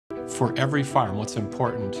For every farm, what's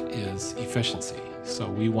important is efficiency. So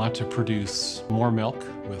we want to produce more milk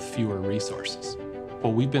with fewer resources.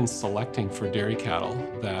 Well, we've been selecting for dairy cattle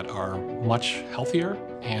that are much healthier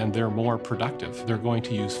and they're more productive. They're going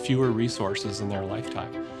to use fewer resources in their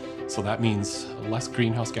lifetime. So that means less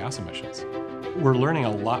greenhouse gas emissions. We're learning a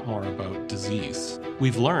lot more about disease.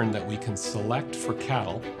 We've learned that we can select for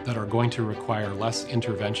cattle that are going to require less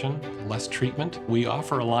intervention, less treatment. We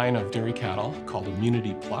offer a line of dairy cattle called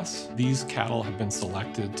Immunity Plus. These cattle have been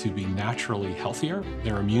selected to be naturally healthier.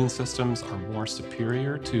 Their immune systems are more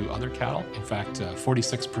superior to other cattle. In fact,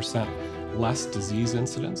 46% less disease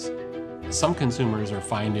incidence. Some consumers are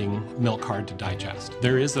finding milk hard to digest.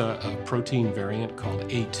 There is a protein variant called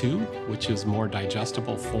A2, which is more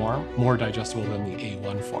digestible than the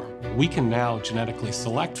A1 form. We can now genetically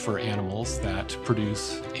select for animals that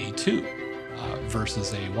produce A2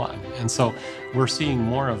 versus A1. And so we're seeing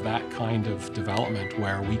more of that kind of development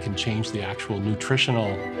where we can change the actual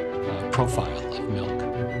nutritional profile of milk.